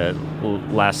ton over the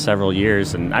last several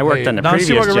years. And I worked on the previous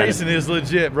generation. Racing is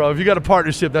legit, bro. If you got a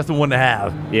partnership, that's the one to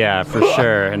have. Yeah, for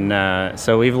sure. And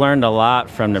so we've learned a lot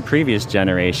from the previous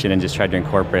generation and just tried to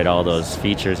incorporate all those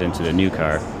features into the new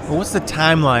car. Well, what's the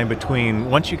timeline between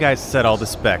once you guys set all the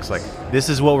specs, like this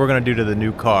is what we're going to do to the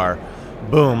new car,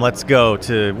 boom, let's go,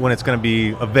 to when it's going to be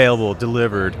available,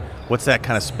 delivered? What's that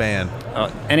kind of span?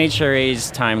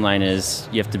 NHRA's timeline is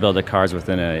you have to build the cars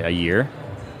within a year.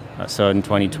 So in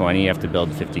 2020, you have to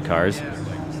build 50 cars.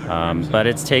 But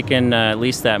it's taken at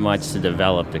least that much to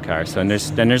develop the car. So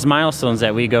there's milestones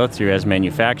that we go through as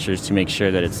manufacturers to make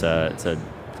sure that it's a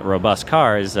robust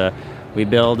car. We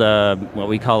build what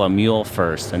we call a mule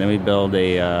first, and then we build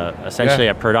essentially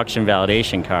a production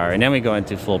validation car, and then we go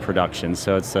into full production.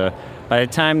 So it's by the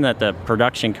time that the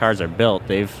production cars are built,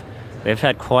 they've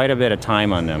had quite a bit of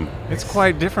time on them. It's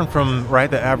quite different from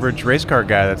the average race car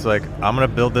guy that's like, I'm going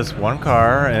to build this one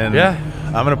car and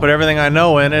I'm going to put everything I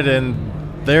know in it, and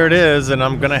there it is, and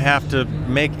I'm going to have to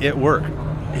make it work.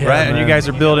 Yeah, right? Man. And you guys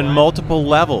are building multiple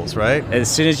levels, right?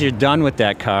 As soon as you're done with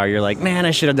that car, you're like, man,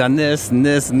 I should have done this and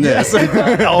this and this.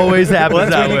 It always happens. Well,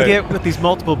 that's when you get with these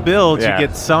multiple builds, you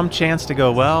get some chance to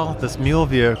go, well, this mule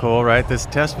vehicle, right, this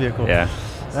test vehicle. Yeah.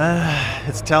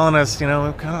 It's telling us, we're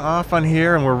kind of off on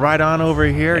here and we're right on over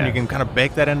here, and you can kind of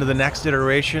bake that into the next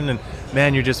iteration, and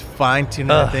man, you're just fine-tuning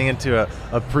that thing into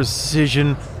a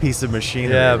precision piece of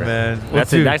machinery. Yeah, right? man.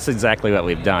 That's exactly what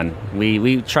we've done.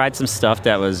 We tried some stuff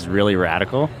that was really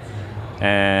radical,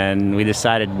 and we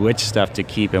decided which stuff to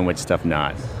keep and which stuff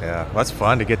not. Yeah, well, that's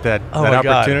fun to get that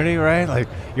opportunity, right? Like,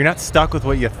 you're not stuck with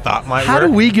what you thought might work. How do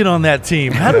we get on that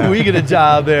team? How do we get a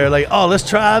job there? Like, oh, let's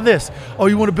try this. Oh,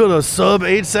 you want to build a sub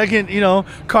 8 second,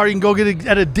 car you can go get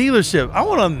at a dealership. I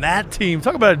want on that team.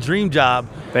 Talk about a dream job.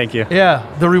 Thank you. Yeah,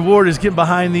 the reward is getting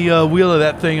behind the wheel of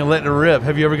that thing and letting it rip.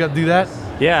 Have you ever got to do that?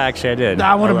 Yeah, actually I did.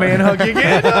 I want to man hug you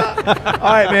again.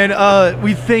 All right, man.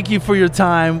 We thank you for your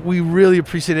time. We really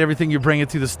appreciate everything you're bringing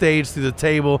to the stage, to the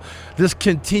table. This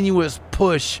continuous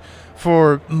push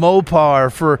for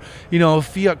Mopar, for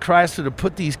Fiat Chrysler to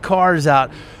put these cars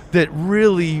out that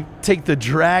really take the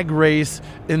drag race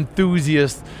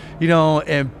enthusiast,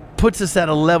 and puts us at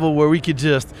a level where we could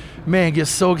just, get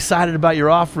so excited about your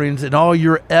offerings and all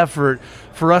your effort.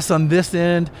 For us on this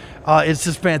end, it's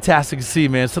just fantastic to see,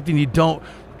 man. Something you don't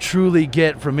truly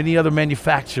get from any other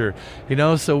manufacturer,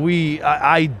 so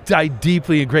I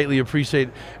deeply and greatly appreciate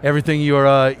everything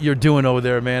you're doing over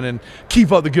there, man, and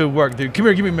keep up the good work, dude. Come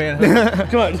here, give me a man.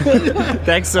 Come on.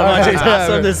 Thanks so much. It's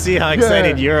awesome to see how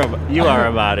excited you are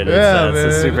about it.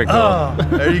 It's super cool. Oh,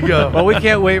 there you go. Well, we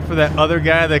can't wait for that other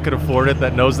guy that could afford it,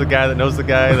 that knows the guy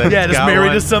that just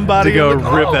married to somebody to go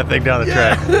rip that thing down the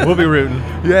track. We'll be rooting.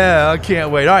 Yeah, I can't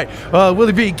wait. All right,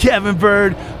 Willie B, Kevin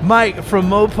Bird, Mike from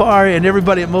Mopar, and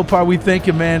everybody at Mopar, we thank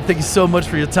you, man. Thank you so much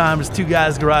for your time. It's Two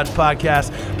Guys Garage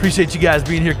Podcast. Appreciate you guys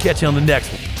being here. Catch you on the next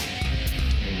one.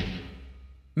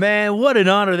 Man, what an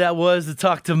honor that was to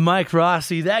talk to Mike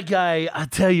Rossi. That guy, I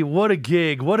tell you, what a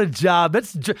gig, what a job.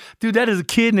 Dude, that is a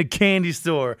kid in a candy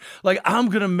store. Like, I'm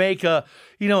going to make a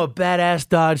badass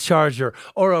Dodge Charger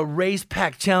or a race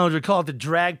pack Challenger, call it the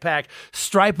drag pack,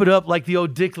 stripe it up like the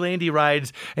old Dick Landy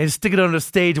rides and stick it on the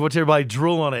stage and watch everybody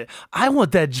drool on it. I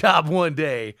want that job one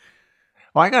day.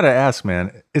 Well, I got to ask,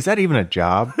 man, is that even a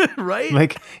job? Right?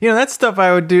 Like, that's stuff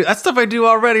I would do. That's stuff I do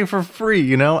already for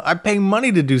free, I pay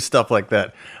money to do stuff like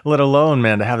that, let alone,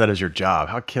 man, to have that as your job.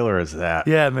 How killer is that?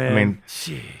 Yeah, man. I mean,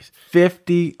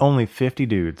 jeez. Only 50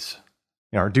 dudes,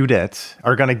 or dudettes,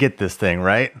 are going to get this thing,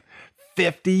 right?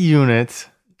 50 units.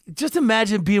 Just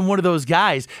imagine being one of those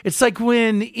guys. It's like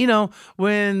when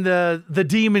the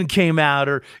Demon came out,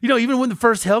 or, even when the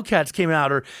first Hellcats came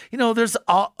out, or, there's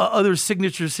other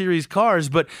Signature Series cars,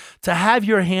 but to have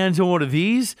your hands on one of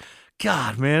these,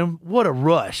 God, man, what a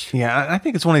rush. Yeah, I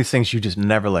think it's one of these things you just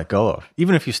never let go of.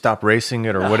 Even if you stop racing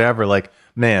it or whatever, like,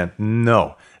 man,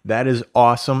 no, that is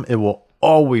awesome. It will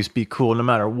always be cool no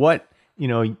matter what,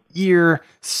 year,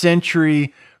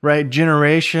 century, right,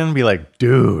 generation. Be like,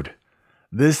 dude,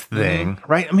 this thing,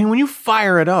 right? I mean, when you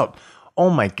fire it up, oh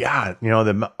my God,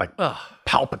 the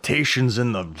palpitations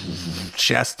in the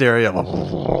chest area,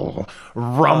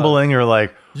 rumbling. You're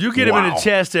like, you get him in the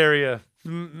chest area.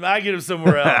 I get him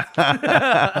somewhere else.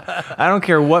 I don't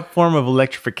care what form of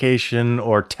electrification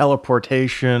or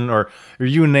teleportation or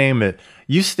you name it.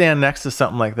 You stand next to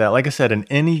something like that, like I said, in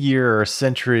any year or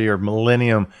century or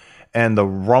millennium, and the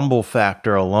rumble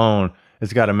factor alone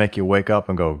has got to make you wake up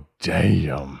and go,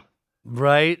 damn.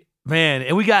 Right? Man,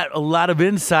 and we got a lot of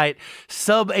insight.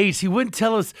 Sub-8s. He wouldn't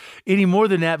tell us any more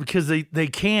than that because they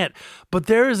can't. But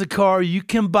there is a car you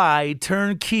can buy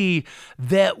turnkey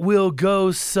that will go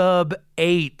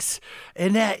sub-8.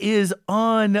 And that is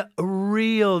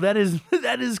unreal. That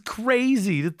is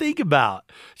crazy to think about.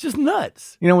 It's just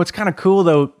nuts. What's kind of cool,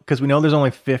 though, because we know there's only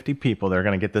 50 people that are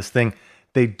going to get this thing.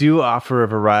 They do offer a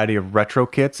variety of retro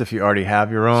kits if you already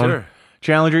have your own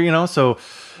Challenger, so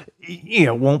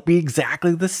it won't be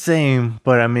exactly the same,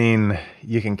 but I mean,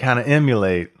 you can kind of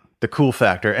emulate the cool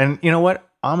factor. And you know what?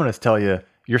 I'm going to tell you,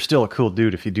 you're still a cool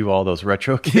dude if you do all those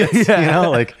retro kits,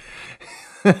 like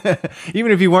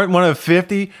even if you weren't one of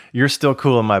 50, you're still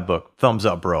cool in my book. Thumbs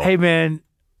up, bro. Hey man,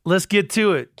 let's get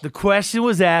to it. The question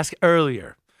was asked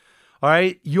earlier. All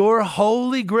right, your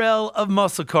holy grail of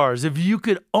muscle cars. If you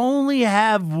could only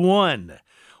have one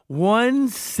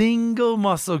single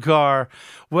muscle car,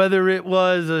 whether it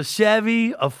was a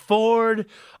Chevy, a Ford,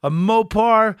 a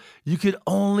Mopar, you could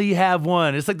only have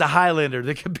one. It's like the Highlander.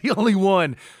 There could be only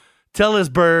one. Tell us,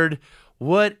 Bird,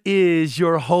 what is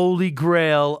your holy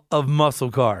grail of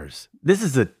muscle cars? This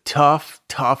is a tough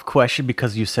question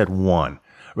because you said one,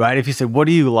 right? If you said, what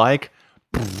do you like?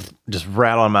 Just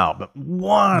rattle them out. But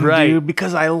one, dude,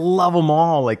 because I love them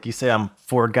all. Like you say, I'm a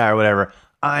Ford guy or whatever.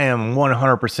 I am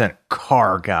 100%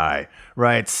 car guy,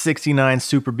 right? 69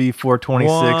 Super B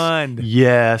 426. One.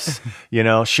 Yes.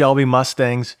 Shelby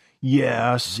Mustangs.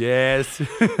 Yes. Yes.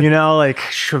 Like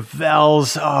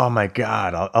Chevelles. Oh my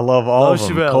God. I love all of them.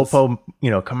 Chevelles.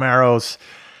 Copo, Camaros.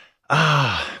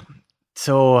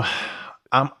 So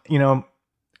I'm,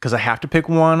 because I have to pick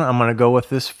one, I'm going to go with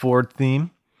this Ford theme,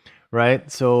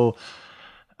 right? So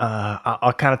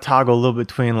I'll kind of toggle a little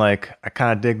between, like, I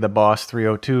kind of dig the Boss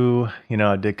 302.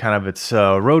 I dig kind of its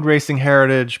road racing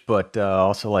heritage, but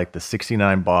also like the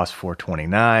 69 Boss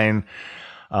 429.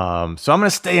 So I'm going to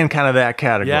stay in kind of that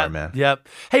category, man. Yep.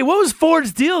 Hey, what was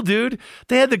Ford's deal, dude?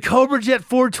 They had the Cobra Jet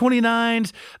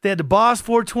 429s. They had the Boss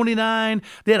 429.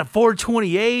 They had a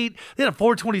 428. They had a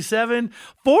 427.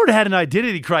 Ford had an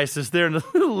identity crisis there in the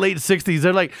late 60s.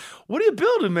 They're like, what are you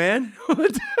building, man?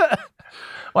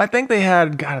 Well, I think they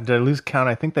had, God, did I lose count?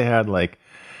 I think they had like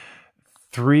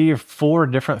 3 or 4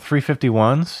 different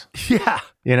 351s.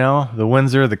 Yeah. The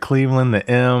Windsor, the Cleveland, the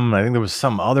M. I think there was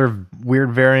some other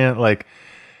weird variant. Like,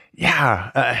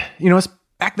 yeah. It's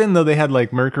back then, though, they had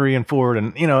like Mercury and Ford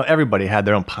and, everybody had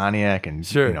their own Pontiac and,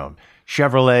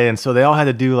 Chevrolet. And so they all had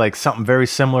to do like something very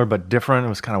similar but different. It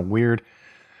was kind of weird.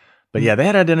 But yeah, they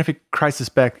had identity crisis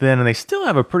back then, and they still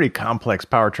have a pretty complex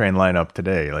powertrain lineup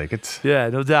today. Like, it's... Yeah,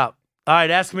 no doubt. All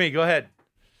right, ask me. Go ahead.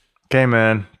 Okay,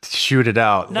 man. Shoot it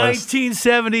out.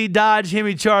 1970 Dodge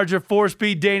Hemi Charger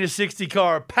 4-speed Dana 60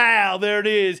 car. Pow, there it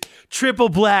is. Triple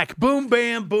black. Boom,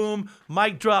 bam, boom.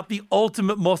 Mic drop. The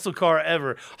ultimate muscle car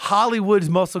ever. Hollywood's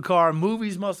muscle car.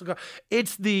 Movies muscle car.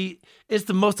 It's the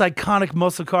most iconic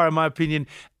muscle car, in my opinion,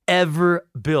 ever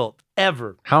built.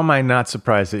 Ever. How am I not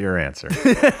surprised at your answer?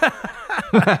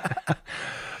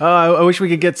 I wish we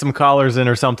could get some callers in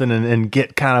or something and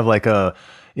get kind of like a...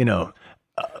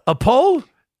 a poll?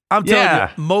 I'm telling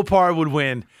you, Mopar would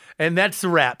win. And that's the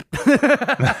wrap.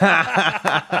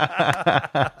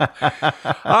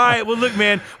 All right. Well, look,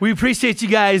 man, we appreciate you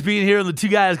guys being here on the Two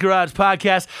Guys Garage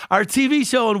podcast. Our TV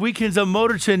show on weekends on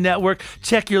Motor Trend Network.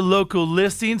 Check your local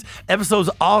listings.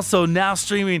 Episodes also now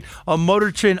streaming on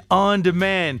Motor Trend On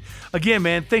Demand. Again,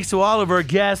 man, thanks to all of our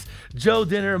guests, Joe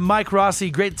Dinner, Mike Rossi.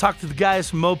 Great to talk to the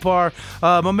guys from Mopar.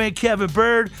 My man Kevin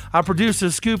Bird, our producer,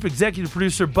 Scoop, executive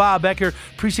producer, Bob Ecker.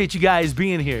 Appreciate you guys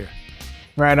being here.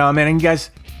 Right on, man. And you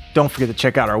guys, don't forget to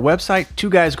check out our website,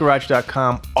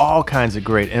 twoguysgarage.com. All kinds of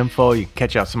great info. You can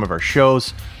catch out some of our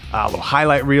shows, little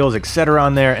highlight reels, etc.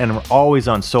 on there. And we're always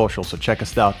on social, so check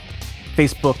us out.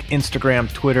 Facebook,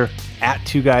 Instagram, Twitter, at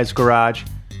Two Guys Garage.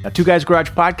 Now, Two Guys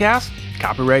Garage Podcast,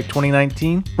 copyright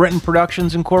 2019, Brenton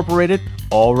Productions Incorporated,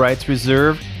 all rights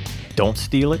reserved. Don't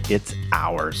steal it, it's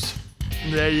ours.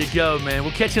 There you go, man.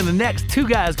 We'll catch you in the next Two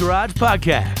Guys Garage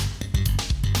Podcast.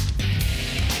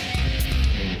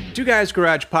 Two Guys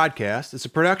Garage Podcast is a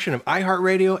production of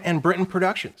iHeartRadio and Brenton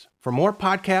Productions. For more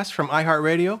podcasts from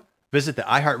iHeartRadio, visit the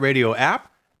iHeartRadio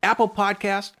app, Apple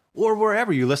Podcast, or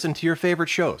wherever you listen to your favorite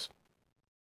shows.